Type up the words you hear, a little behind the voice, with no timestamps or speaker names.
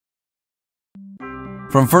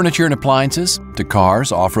From furniture and appliances to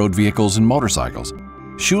cars, off-road vehicles, and motorcycles,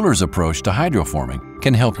 Schuler's approach to hydroforming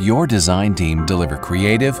can help your design team deliver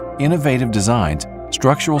creative, innovative designs,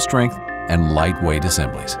 structural strength, and lightweight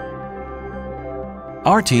assemblies.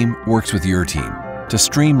 Our team works with your team to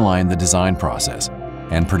streamline the design process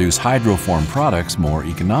and produce hydroform products more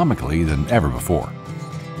economically than ever before.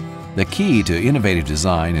 The key to innovative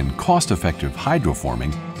design and cost-effective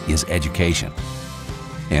hydroforming is education.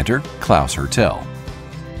 Enter Klaus Hertel.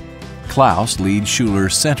 Klaus leads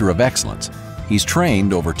Schuler's Center of Excellence. He's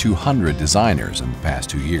trained over 200 designers in the past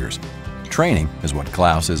 2 years. Training is what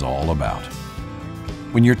Klaus is all about.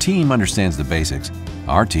 When your team understands the basics,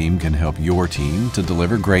 our team can help your team to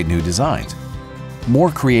deliver great new designs.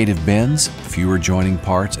 More creative bends, fewer joining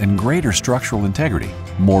parts, and greater structural integrity,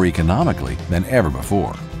 more economically than ever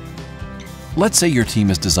before. Let's say your team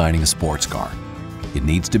is designing a sports car. It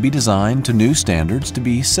needs to be designed to new standards to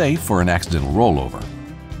be safe for an accidental rollover.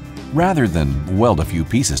 Rather than weld a few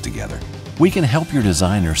pieces together, we can help your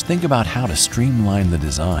designers think about how to streamline the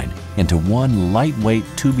design into one lightweight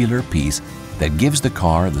tubular piece that gives the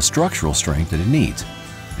car the structural strength that it needs,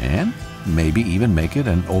 and maybe even make it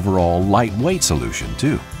an overall lightweight solution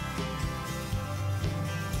too.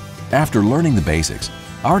 After learning the basics,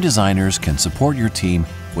 our designers can support your team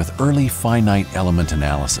with early finite element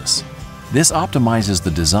analysis. This optimizes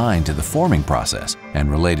the design to the forming process and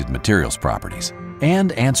related materials properties,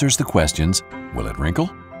 and answers the questions, will it wrinkle?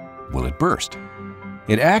 Will it burst?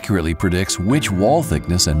 It accurately predicts which wall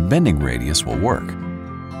thickness and bending radius will work.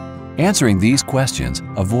 Answering these questions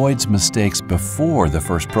avoids mistakes before the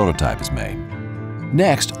first prototype is made.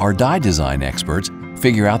 Next, our die design experts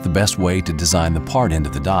figure out the best way to design the part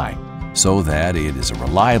into the die so that it is a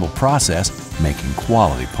reliable process making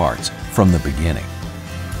quality parts from the beginning.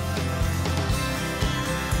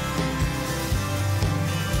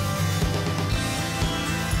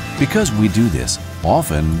 Because we do this,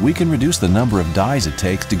 often we can reduce the number of dies it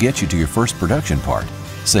takes to get you to your first production part,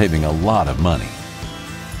 saving a lot of money.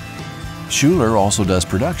 Schuler also does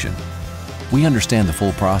production. We understand the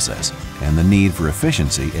full process and the need for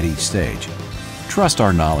efficiency at each stage. Trust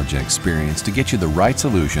our knowledge and experience to get you the right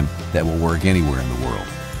solution that will work anywhere in the world.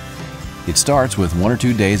 It starts with 1 or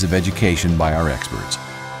 2 days of education by our experts.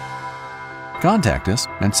 Contact us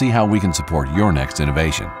and see how we can support your next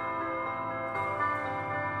innovation.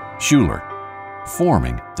 Schuler,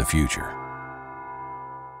 forming the future.